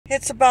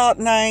It's about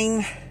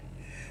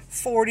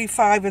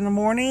 9:45 in the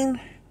morning.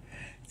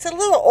 It's a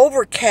little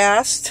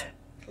overcast.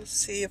 Let's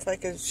see if I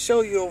can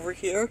show you over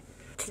here.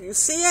 Can you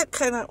see it?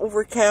 Kind of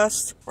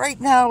overcast.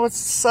 Right now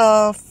it's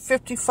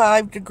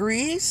 55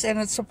 degrees and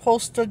it's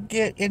supposed to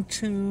get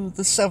into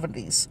the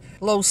 70s,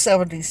 low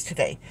 70s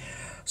today.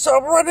 So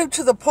I'm running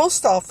to the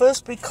post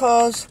office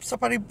because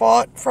somebody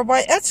bought from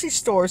my Etsy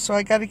store. So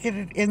I got to get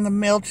it in the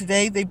mail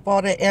today. They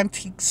bought an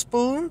antique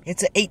spoon.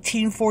 It's an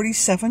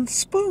 1847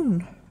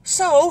 spoon.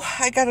 So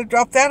I got to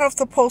drop that off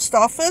the post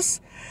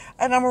office.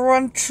 And I'm going to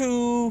run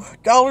to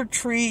Dollar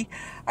Tree.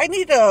 I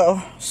need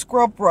a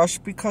scrub brush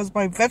because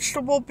my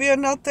vegetable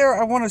bin out there,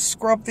 I want to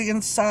scrub the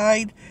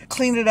inside,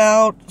 clean it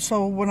out,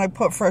 so when I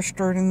put fresh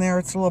dirt in there,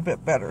 it's a little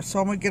bit better. So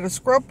I'm going to get a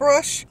scrub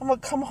brush. I'm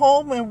going to come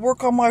home and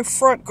work on my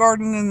front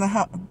garden in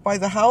the by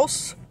the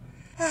house.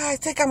 I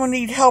think I'm going to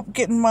need help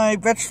getting my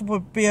vegetable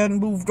bin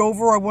moved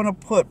over. I want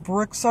to put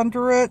bricks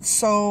under it,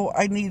 so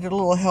I need a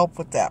little help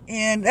with that.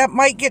 And that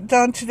might get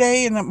done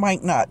today, and it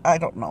might not. I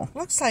don't know.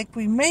 Looks like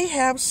we may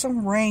have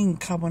some rain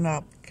coming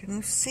up. Can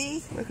you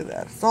see? Look at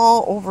that. It's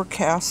all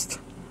overcast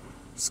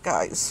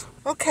skies.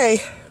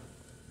 Okay.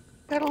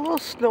 Got a little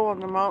snow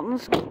on the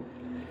mountains.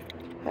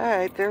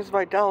 Alright, there's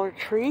my Dollar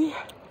Tree.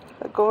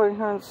 I'll go in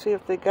here and see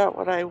if they got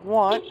what I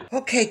want.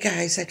 Okay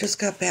guys, I just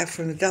got back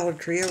from the Dollar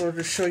Tree. I wanted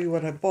to show you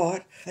what I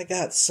bought. I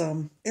got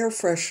some air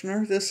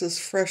freshener. This is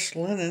fresh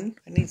linen.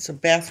 I need some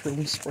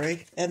bathroom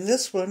spray. And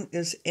this one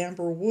is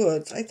Amber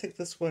Woods. I think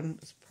this one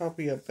is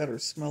probably a better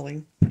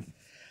smelling.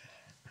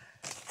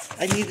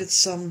 I needed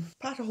some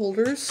pot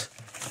holders.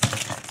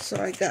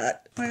 So I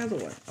got my other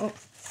one. Oh,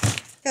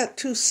 got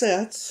 2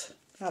 sets.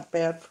 Not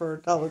bad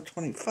for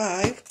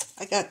 $1.25.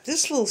 I got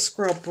this little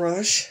scrub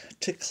brush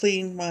to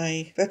clean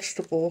my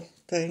vegetable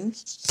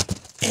things.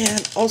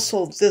 And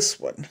also this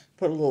one.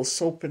 Put a little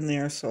soap in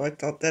there, so I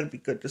thought that'd be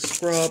good to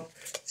scrub.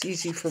 It's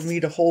easy for me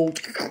to hold.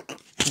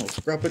 I'll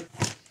scrub it.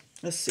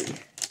 Let's see.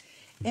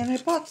 And I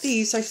bought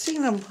these. I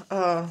seen them,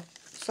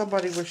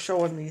 somebody was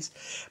showing these.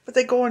 But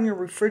they go on your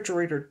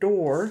refrigerator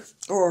door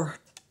or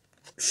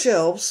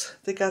shelves.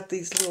 They got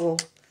these little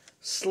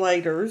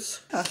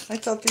sliders. I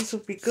thought these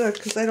would be good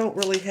because I don't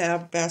really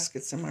have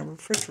baskets in my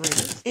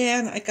refrigerator.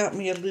 And I got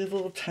me a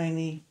little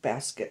tiny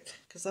basket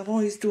because I'm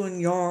always doing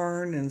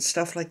yarn and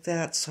stuff like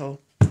that.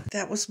 So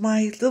that was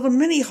my little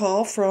mini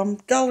haul from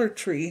Dollar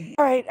Tree.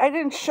 Alright, I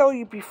didn't show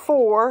you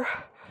before.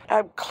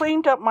 I've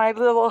cleaned up my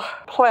little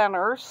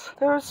planters.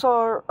 There's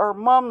our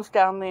mums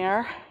down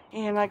there.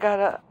 And I got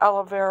a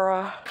aloe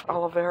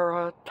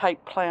vera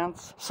type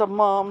plants, some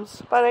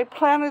mums. But I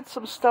planted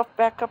some stuff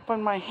back up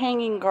in my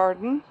hanging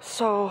garden.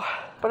 So,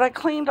 but I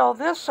cleaned all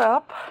this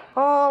up,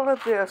 all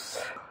of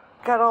this.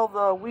 Got all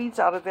the weeds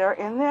out of there.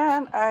 And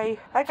then I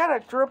got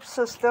a drip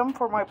system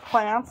for my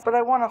plants, but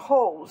I want a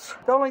hose.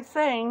 The only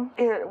thing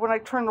is when I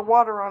turn the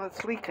water on,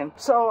 it's leaking.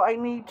 So I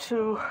need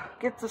to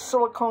get the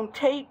silicone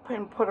tape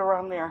and put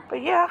around there.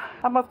 But yeah,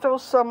 I'm gonna throw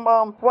some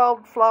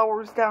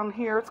wildflowers down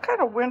here. It's kind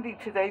of windy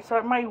today, so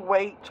I might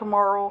wait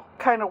tomorrow,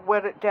 kind of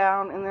wet it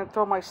down, and then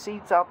throw my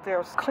seeds out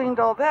there. So cleaned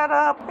all that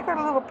up. I got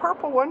a little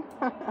purple one.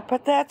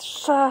 But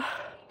that's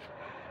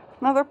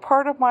another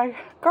part of my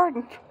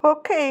garden.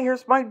 Okay,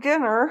 here's my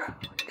dinner.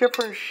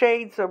 Different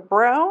shades of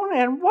brown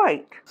and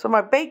white. So my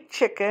baked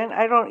chicken,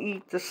 I don't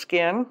eat the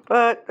skin,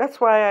 but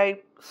that's why I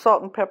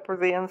salt and pepper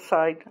the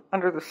inside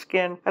under the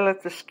skin. I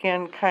let the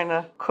skin kind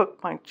of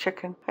cook my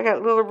chicken. I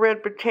got little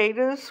red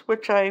potatoes,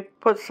 which I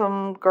put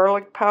some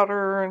garlic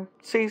powder and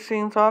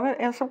seasonings on it,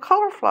 and some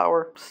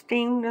cauliflower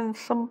steamed in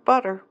some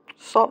butter,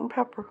 salt and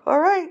pepper. All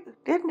right,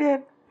 did.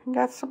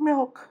 Got some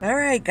milk.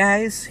 Alright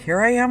guys,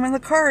 here I am in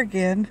the car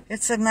again.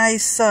 It's a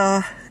nice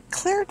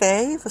clear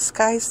day. The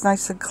sky's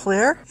nice and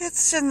clear.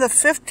 It's in the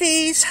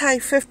 50s, high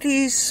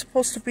 50s,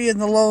 supposed to be in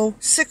the low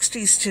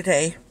 60s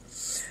today.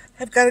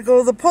 I've got to go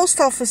to the post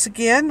office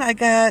again. I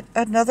got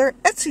another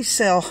Etsy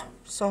sale.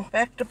 So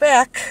back to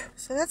back.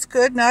 So that's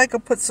good. Now I can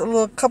put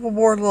a couple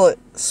more little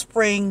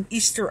spring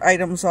Easter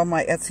items on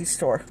my Etsy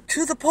store.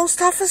 To the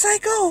post office I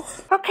go.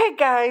 Okay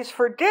guys,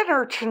 for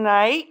dinner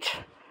tonight,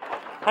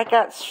 I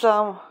got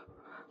some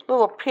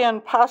little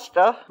pan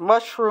pasta,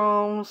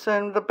 mushrooms,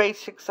 and the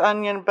basics,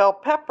 onion, bell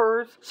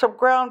peppers, some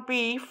ground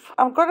beef.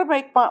 I'm going to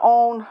make my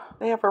own.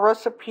 They have a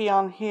recipe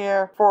on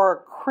here for a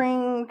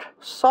creamed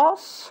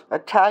sauce,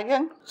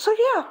 Italian. So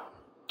yeah,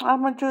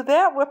 I'm going to do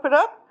that, whip it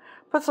up,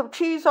 put some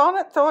cheese on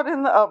it, throw it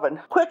in the oven.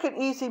 Quick and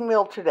easy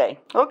meal today.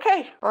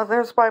 Okay, well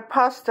there's my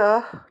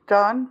pasta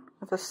done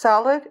with a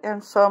salad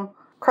and some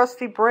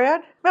crusty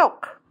bread,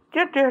 milk.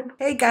 Did.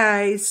 Hey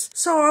guys,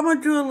 so I'm going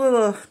to do a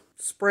little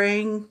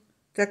spring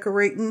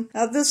decorating.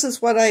 Now this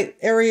is what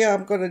area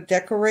I'm going to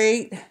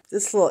decorate.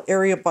 This little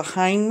area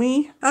behind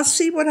me. I'll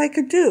see what I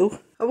could do.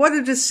 I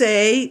wanted to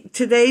say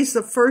today's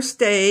the first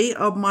day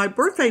of my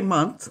birthday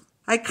month.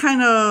 I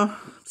kind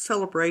of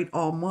celebrate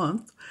all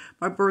month.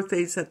 My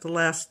birthday's at the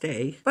last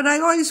day. But I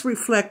always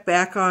reflect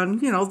back on,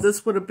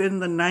 this would have been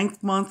the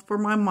 9th month for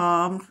my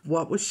mom.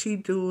 What was she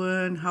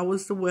doing? How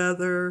was the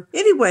weather?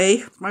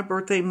 Anyway, my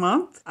birthday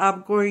month.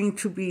 I'm going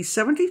to be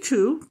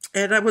 72.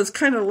 And I was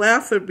kind of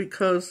laughing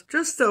because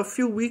just a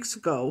few weeks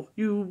ago,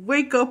 you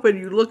wake up and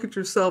you look at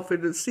yourself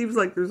and it seems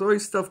like there's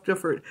always stuff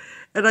different.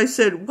 And I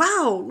said,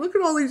 wow, look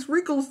at all these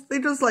wrinkles. They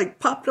just like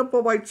popped up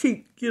on my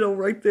cheek,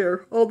 right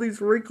there. All these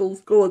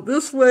wrinkles going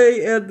this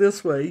way and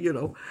this way,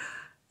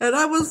 And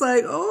I was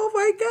like, oh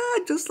my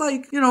God, just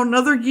like,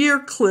 another year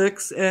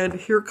clicks and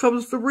here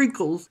comes the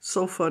wrinkles.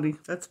 So funny.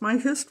 That's my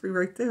history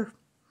right there.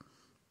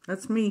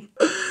 That's me.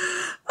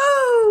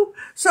 Oh,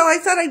 so I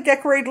thought I'd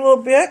decorate a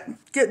little bit,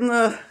 getting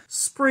the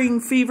spring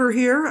fever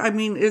here. I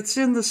mean, it's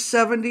in the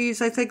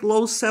 70s, I think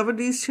low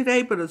 70s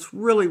today, but it's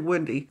really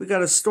windy. We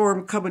got a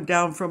storm coming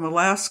down from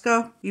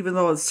Alaska. Even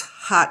though it's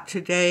hot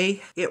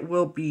today, it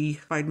will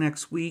be by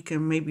next week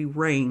and maybe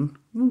rain.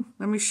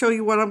 Let me show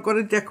you what I'm going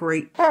to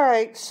decorate. All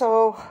right,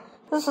 so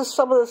this is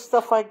some of the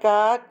stuff I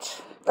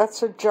got.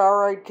 That's a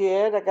jar I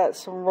did. I got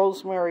some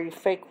rosemary,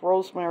 fake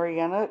rosemary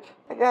in it.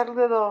 I got a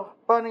little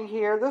bunny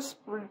here. This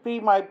would be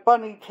my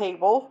bunny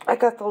table. I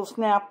got those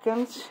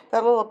napkins.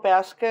 That little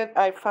basket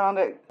I found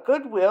at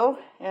Goodwill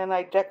and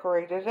I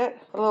decorated it.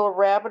 A little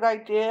rabbit I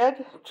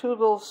did. 2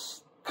 little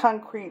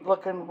concrete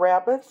looking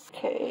rabbits.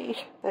 Okay,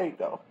 there you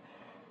go.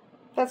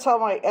 That's on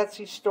my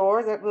Etsy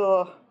store, that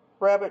little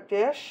rabbit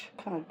dish.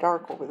 Kind of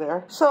dark over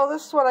there. So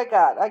this is what I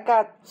got. I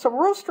got some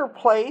rooster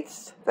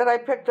plates that I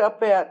picked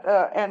up at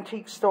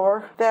antique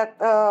store. That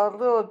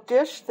little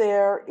dish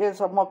there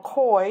is a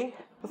McCoy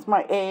with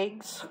my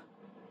eggs.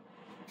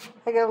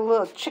 I got a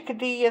little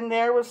chickadee in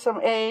there with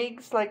some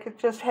eggs, like it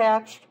just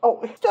hatched.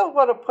 Oh, I still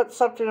want to put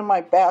something in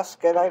my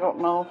basket, I don't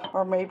know,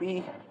 or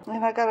maybe.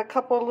 And I got a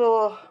couple of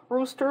little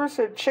roosters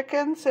and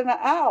chickens and an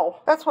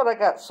owl. That's what I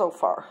got so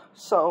far.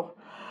 So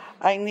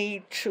I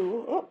need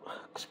to,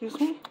 excuse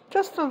me,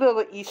 just a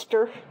little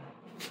Easter.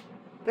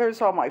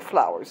 There's all my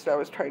flowers that I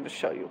was trying to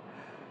show you.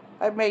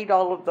 I made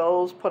all of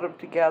those, put them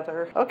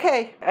together.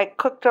 Okay, I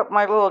cooked up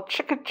my little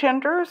chicken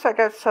tenders. I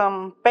got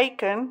some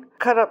bacon,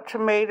 cut up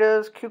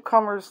tomatoes,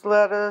 cucumbers,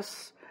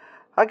 lettuce.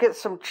 I get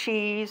some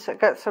cheese. I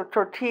got some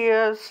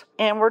tortillas.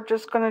 And we're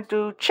just going to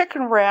do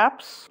chicken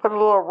wraps, put a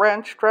little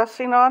ranch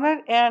dressing on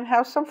it, and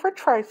have some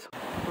french fries.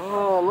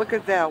 Oh, look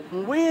at that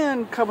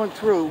wind coming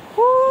through.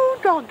 Woo,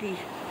 doggy.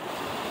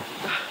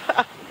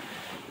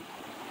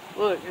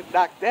 Look, it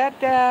knocked that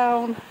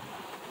down.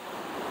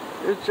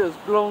 It's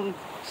just blown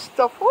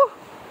stuff. Oh,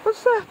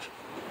 what's that?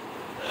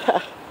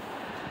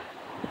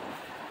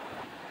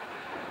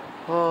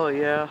 Oh,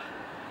 yeah.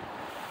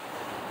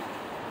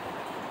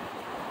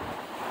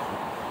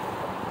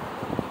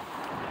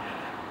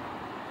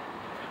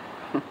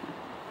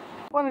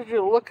 Wanted you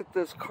to look at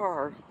this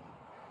car.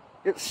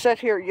 It sat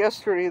here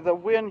yesterday. The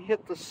wind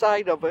hit the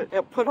side of it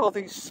and put all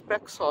these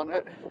specks on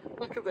it.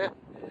 Look at that.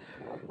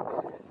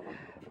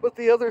 But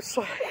the other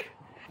side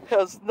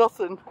has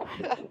nothing.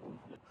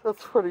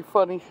 That's pretty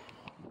funny.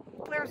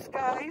 Clear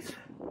skies,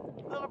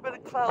 a little bit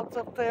of clouds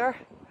up there.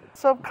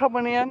 Some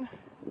coming in.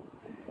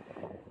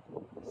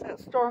 Is that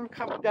storm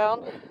coming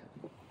down?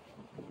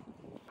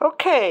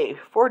 Okay,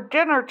 for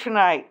dinner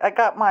tonight, I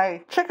got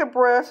my chicken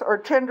breast or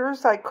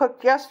tenders I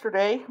cooked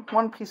yesterday,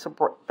 1 piece of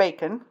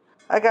bacon.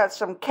 I got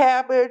some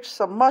cabbage,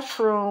 some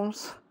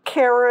mushrooms,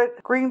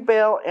 carrot, green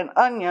bell, and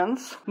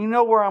onions. You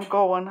know where I'm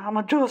going. I'm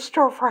going to do a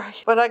stir fry.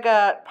 But I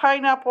got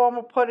pineapple I'm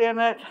going to put in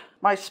it,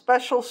 my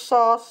special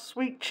sauce,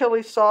 sweet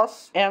chili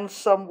sauce, and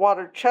some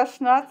water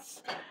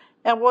chestnuts.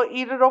 And we'll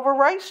eat it over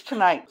rice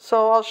tonight.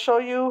 So I'll show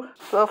you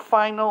the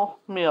final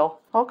meal.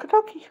 Okie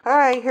dokie.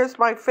 Alright, here's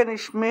my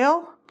finished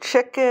meal.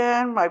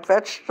 Chicken, my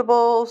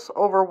vegetables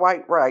over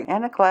white rice,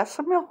 and a glass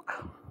of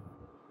milk.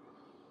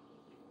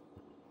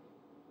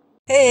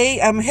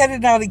 Hey, I'm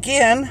headed out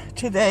again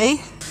today.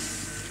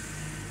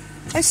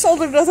 I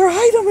sold another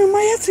item in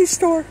my Etsy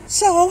store.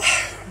 So,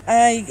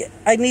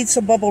 I need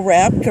some bubble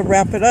wrap to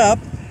wrap it up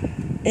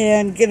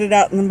and get it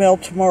out in the mail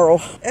tomorrow.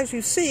 As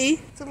you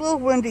see, it's a little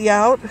windy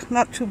out,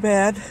 not too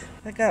bad.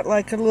 I got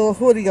like a little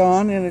hoodie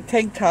on and a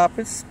tank top.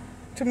 It's,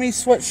 to me,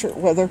 sweatshirt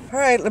weather. All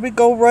right, let me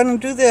go run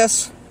and do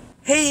this.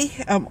 Hey,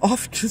 I'm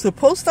off to the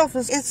post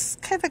office. It's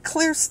kind of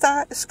clear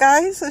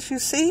skies, as you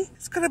see.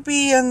 It's going to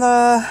be in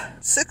the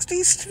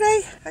 60s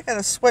today. I got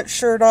a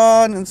sweatshirt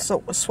on and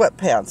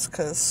sweatpants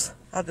because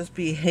I'll just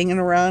be hanging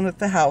around at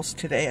the house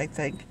today, I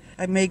think.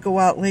 I may go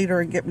out later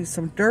and get me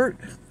some dirt.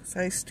 So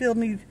I still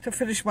need to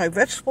finish my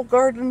vegetable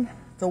garden.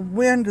 The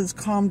wind has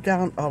calmed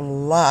down a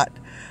lot.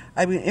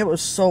 I mean, it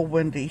was so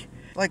windy,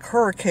 like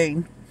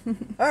hurricane.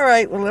 All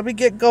right, well, let me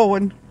get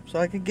going so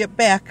I can get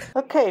back.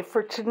 Okay,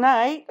 for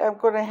tonight, I'm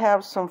going to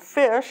have some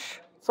fish.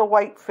 It's a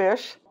white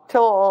fish,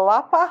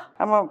 tilapia.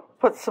 I'm going to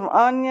put some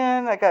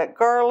onion. I got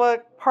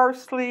garlic,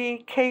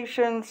 parsley,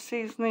 Cajun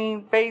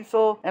seasoning,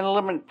 basil, and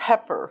lemon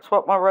pepper. That's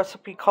what my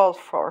recipe calls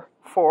for,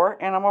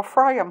 and I'm going to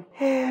fry them.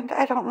 And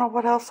I don't know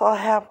what else I'll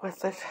have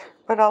with it,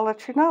 but I'll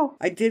let you know.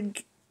 I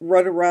did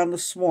run around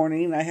this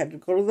morning. I had to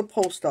go to the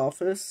post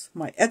office.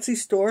 My Etsy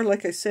store,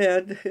 like I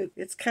said,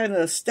 it's kind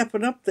of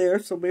stepping up there,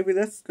 so maybe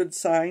that's a good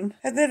sign.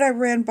 And then I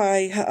ran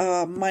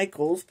by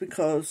Michael's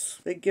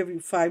because they give you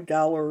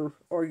 $5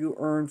 or you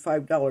earn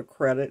 $5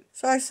 credit.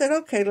 So I said,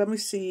 okay, let me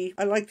see.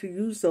 I like to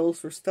use those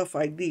for stuff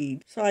I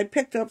need. So I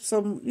picked up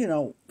some,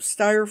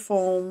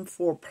 styrofoam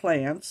for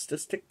plants to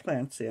stick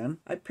plants in.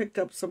 I picked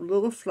up some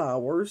little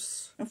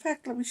flowers. In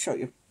fact, let me show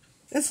you.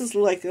 This is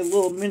like a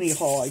little mini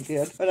haul I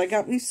did. But I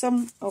got me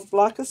a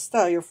block of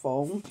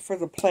styrofoam for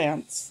the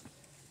plants,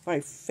 my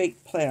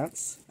fake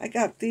plants. I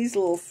got these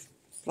little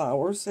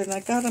flowers, and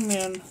I got them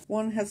in.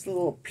 One has a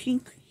little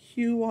pink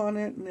hue on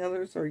it, and the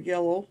others are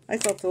yellow. I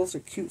thought those are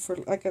cute.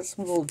 I got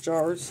some little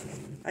jars.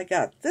 I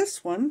got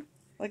this one,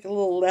 like a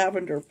little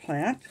lavender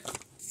plant.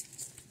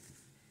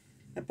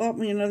 I bought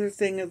me another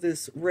thing of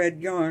this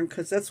red yarn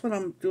because that's what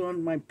I'm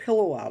doing my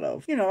pillow out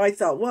of. I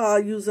thought, well, I'll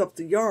use up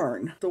the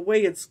yarn. The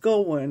way it's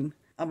going,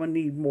 I'm going to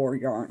need more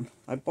yarn.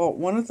 I bought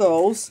one of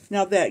those.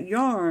 Now that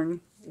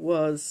yarn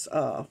was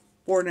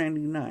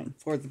 $4.99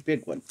 for the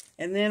big one.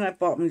 And then I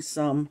bought me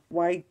some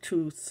wide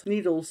tooth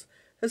needles.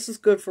 This is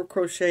good for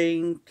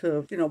crocheting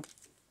to,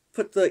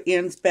 put the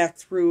ends back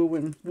through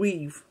and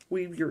weave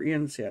your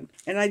ends in.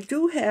 And I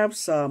do have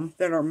some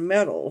that are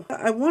metal.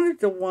 I wanted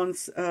the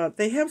ones,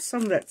 they have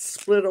some that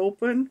split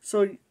open,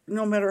 so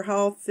no matter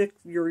how thick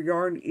your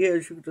yarn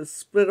is, you can just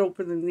split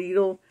open the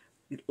needle,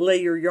 lay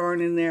your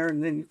yarn in there,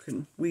 and then you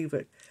can weave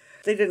it.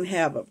 They didn't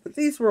have it, but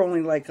these were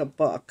only like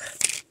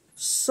 $1.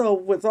 So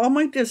with all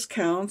my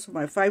discounts,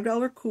 my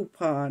 $5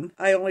 coupon,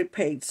 I only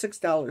paid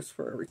 $6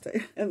 for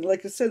everything. And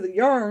like I said, the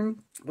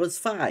yarn was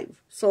 $5.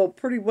 So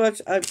pretty much,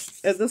 and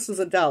this is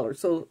 $1.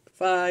 So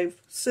 $5,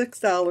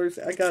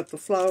 $6, I got the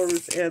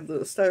flowers and the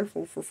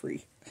styrofoam for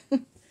free.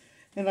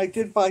 And I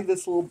did buy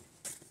this little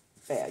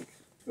bag.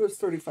 It was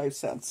 35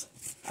 cents.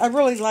 I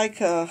really like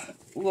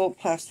little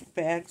plastic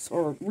bags,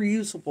 or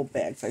reusable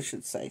bags, I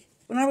should say.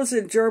 When I was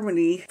in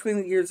Germany between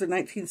the years of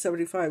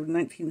 1975 and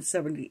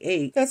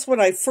 1978, that's when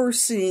I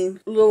first seen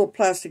little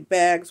plastic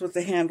bags with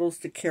the handles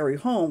to carry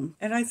home.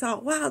 And I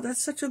thought, wow,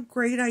 that's such a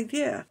great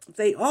idea.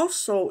 They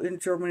also, in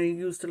Germany,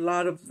 used a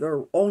lot of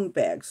their own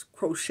bags,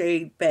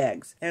 crocheted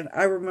bags. And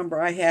I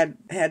remember I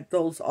had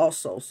those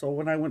also. So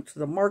when I went to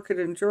the market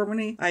in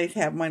Germany, I'd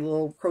have my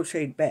little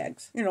crocheted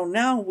bags.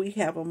 Now we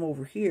have them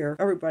over here.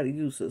 Everybody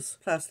uses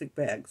plastic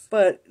bags.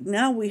 But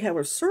now we have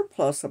a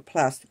surplus of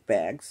plastic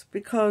bags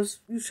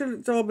because you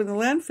shouldn't throw them in the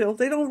landfill.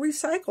 They don't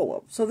recycle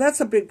them. So that's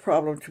a big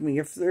problem to me.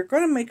 If they're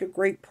going to make a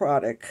great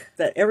product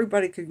that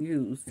everybody can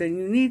use, then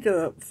you need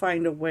to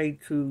find a way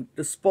to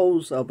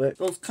dispose of it.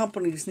 Those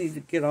companies need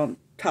to get on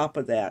top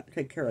of that,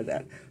 take care of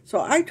that.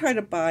 So I try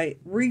to buy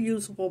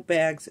reusable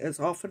bags as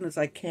often as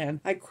I can.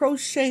 I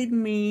crocheted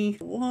me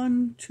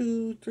 1,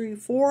 2, 3,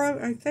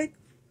 4, I think.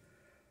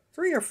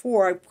 3 or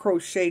 4 I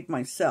crocheted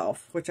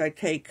myself, which I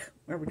take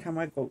every time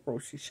I go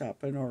grocery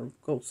shopping or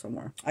go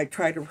somewhere. I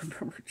try to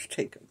remember to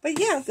take them. But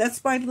yeah,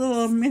 that's my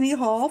little mini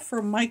haul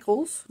from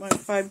Michael's, my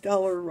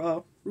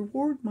 $5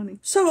 reward money.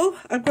 So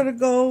I'm going to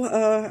go,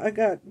 I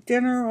got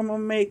dinner. I'm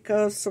going to make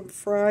some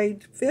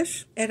fried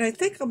fish. And I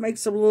think I'll make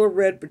some little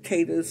red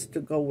potatoes to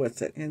go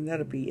with it. And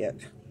that'll be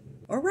it.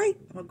 All right,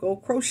 I'm going to go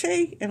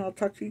crochet, and I'll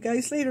talk to you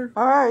guys later.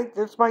 All right,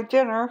 there's my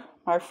dinner.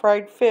 My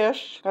fried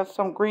fish. Got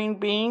some green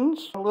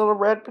beans, little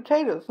red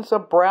potatoes. It's a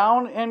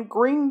brown and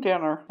green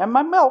dinner. And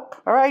my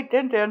milk. All right,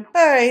 din. All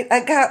right,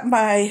 I got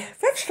my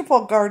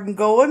vegetable garden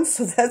going,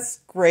 so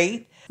that's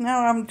great.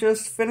 Now I'm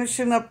just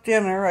finishing up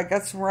dinner. I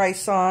got some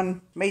rice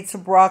on, made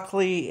some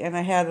broccoli, and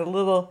I had a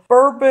little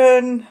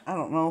bourbon,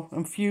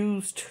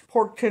 infused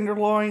pork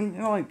tenderloin.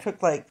 It only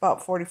took like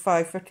about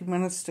 45-50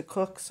 minutes to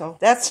cook, so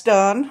that's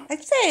done. I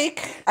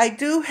think I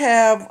do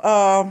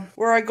have,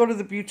 where I go to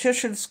the beauty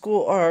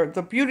school,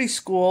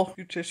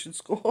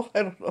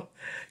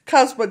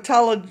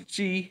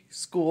 cosmetology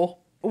school.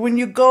 When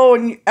you go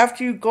and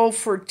after you go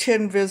for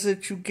 10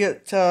 visits, you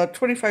get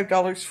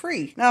 $25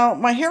 free. Now,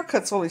 my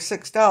haircut's only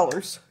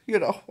 $6,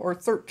 or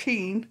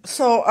 $13.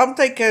 So I'm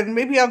thinking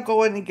maybe I'll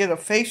go in and get a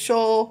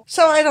facial.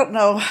 So I don't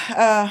know.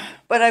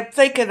 But I'm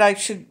thinking I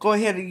should go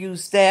ahead and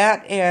use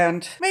that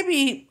and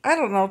maybe,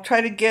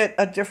 try to get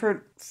a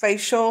different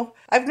facial.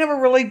 I've never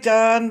really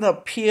done the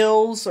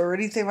peels or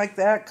anything like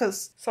that,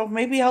 so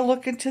maybe I'll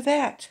look into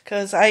that.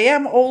 Because I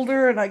am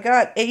older and I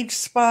got age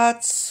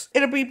spots.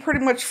 It'll be pretty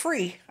much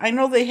free. I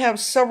know they have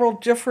several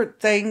different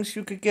things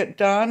you could get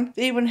done.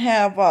 They even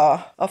have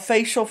a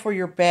facial for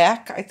your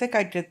back. I think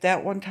I did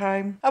that one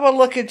time. I'm going to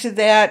look into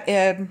that,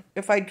 and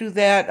if I do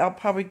that, I'll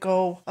probably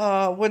go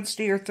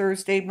Wednesday or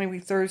Thursday, maybe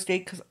Thursday,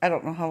 because I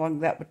don't know how long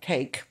that would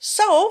take.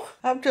 So,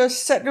 I'm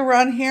just sitting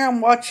around here. I'm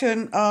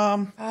watching,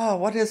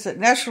 what is it?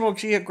 National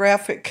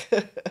Geographic.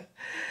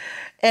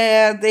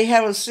 And they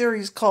have a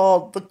series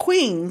called The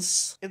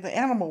Queens in the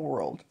Animal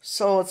World.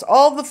 So it's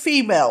all the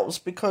females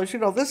because, you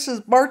know, this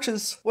is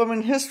March's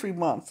Women's History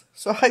Month.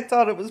 So I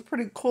thought it was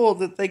pretty cool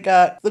that they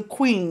got the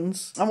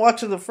queens. I'm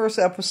watching the first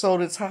episode.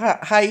 It's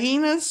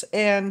hyenas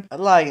and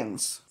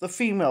lions, the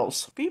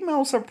females.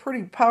 Females are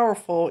pretty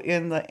powerful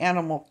in the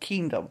animal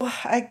kingdom.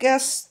 I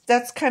guess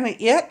that's kind of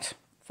it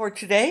for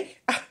today.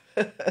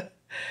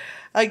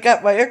 I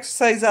got my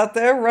exercise out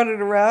there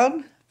running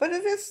around. But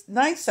it is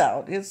nice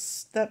out.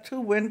 It's not too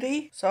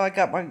windy. So I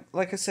got my,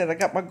 like I said, I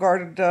got my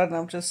garden done.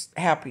 I'm just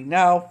happy.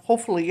 Now,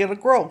 hopefully it'll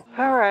grow.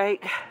 All right.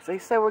 They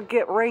said we'll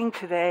get rain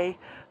today.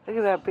 Look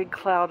at that big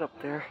cloud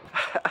up there.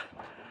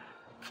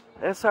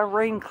 That's our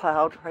rain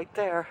cloud right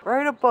there,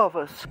 right above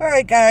us. All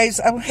right,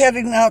 guys, I'm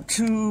heading out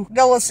to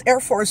Nellis Air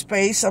Force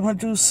Base. I'm going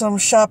to do some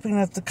shopping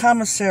at the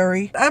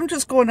commissary. I'm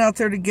just going out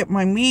there to get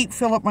my meat,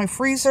 fill up my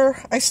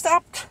freezer. I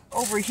stopped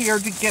over here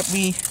to get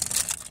me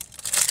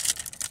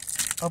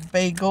a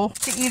bagel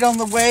to eat on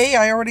the way.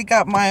 I already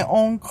got my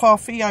own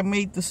coffee I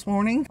made this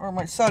morning, or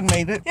my son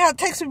made it. Yeah, it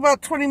takes me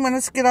about 20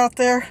 minutes to get out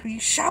there. Be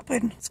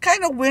shopping. It's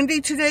kind of windy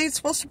today. It's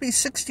supposed to be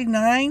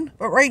 69,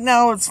 but right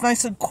now it's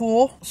nice and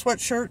cool.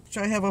 Sweatshirt, which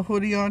I have a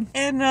hoodie on.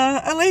 And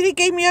a lady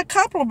gave me a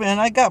compliment.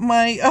 I got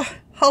my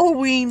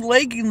Halloween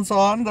leggings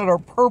on that are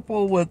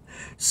purple with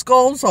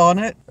skulls on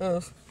it.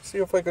 See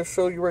if I can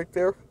show you right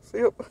there. See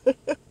it?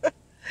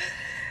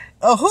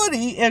 A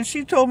hoodie, and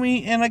she told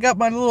me, and I got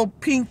my little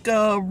pink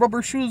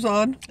rubber shoes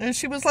on, and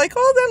she was like,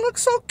 oh, that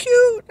looks so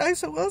cute. I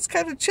said, well, it's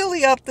kind of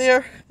chilly out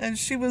there, and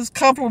she was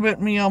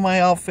complimenting me on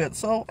my outfit,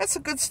 so that's a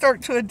good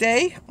start to a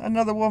day.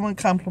 Another woman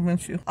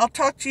compliments you. I'll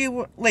talk to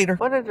you later.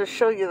 I wanted to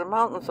show you the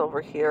mountains over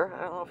here.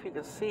 I don't know if you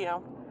can see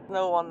them.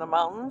 Snow on the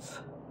mountains,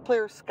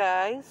 clear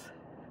skies.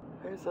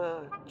 There's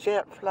a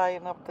jet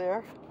flying up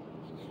there.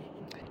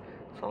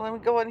 So let me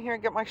go in here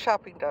and get my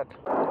shopping done.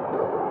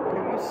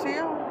 Can you see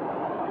them?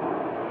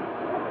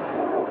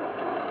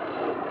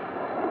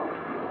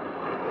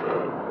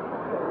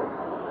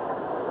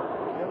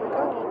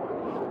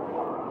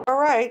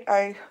 Alright,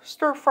 I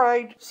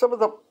stir-fried some of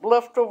the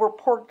leftover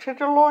pork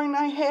tenderloin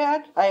I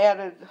had. I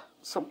added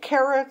some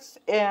carrots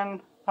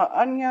and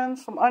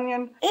some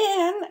onion,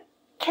 and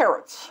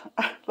carrots.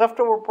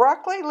 Leftover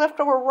broccoli,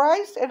 leftover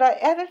rice, and I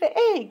added an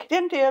egg.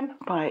 Then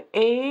my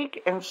egg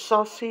and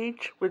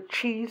sausage with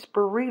cheese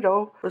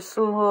burrito with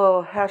some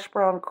little hash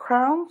brown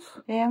crowns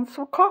and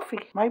some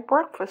coffee. My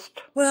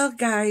breakfast. Well,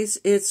 guys,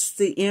 it's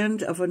the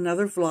end of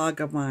another vlog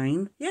of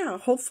mine. Yeah,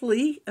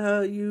 hopefully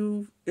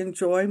you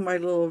enjoy my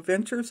little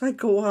adventures I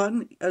go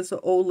on as an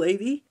old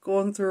lady,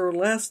 going through her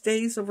last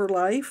days of her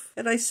life.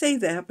 And I say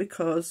that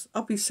because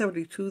I'll be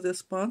 72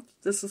 this month.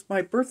 This is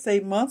my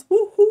birthday month.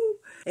 Woohoo!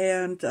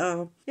 And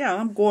yeah,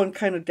 I'm going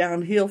kind of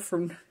downhill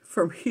from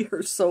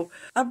here. So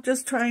I'm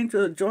just trying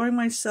to enjoy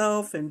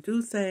myself and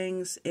do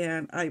things.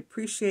 And I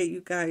appreciate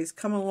you guys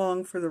coming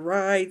along for the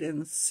ride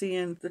and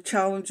seeing the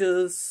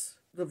challenges,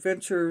 the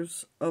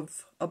ventures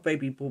of a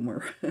baby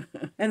boomer.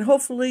 And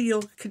hopefully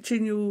you'll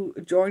continue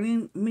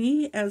joining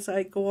me as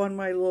I go on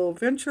my little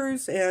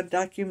ventures and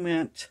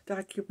document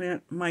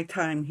my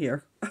time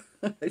here,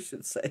 I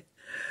should say.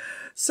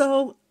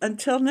 So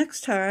until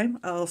next time,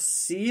 I'll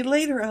see you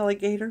later,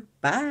 alligator.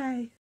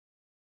 Bye.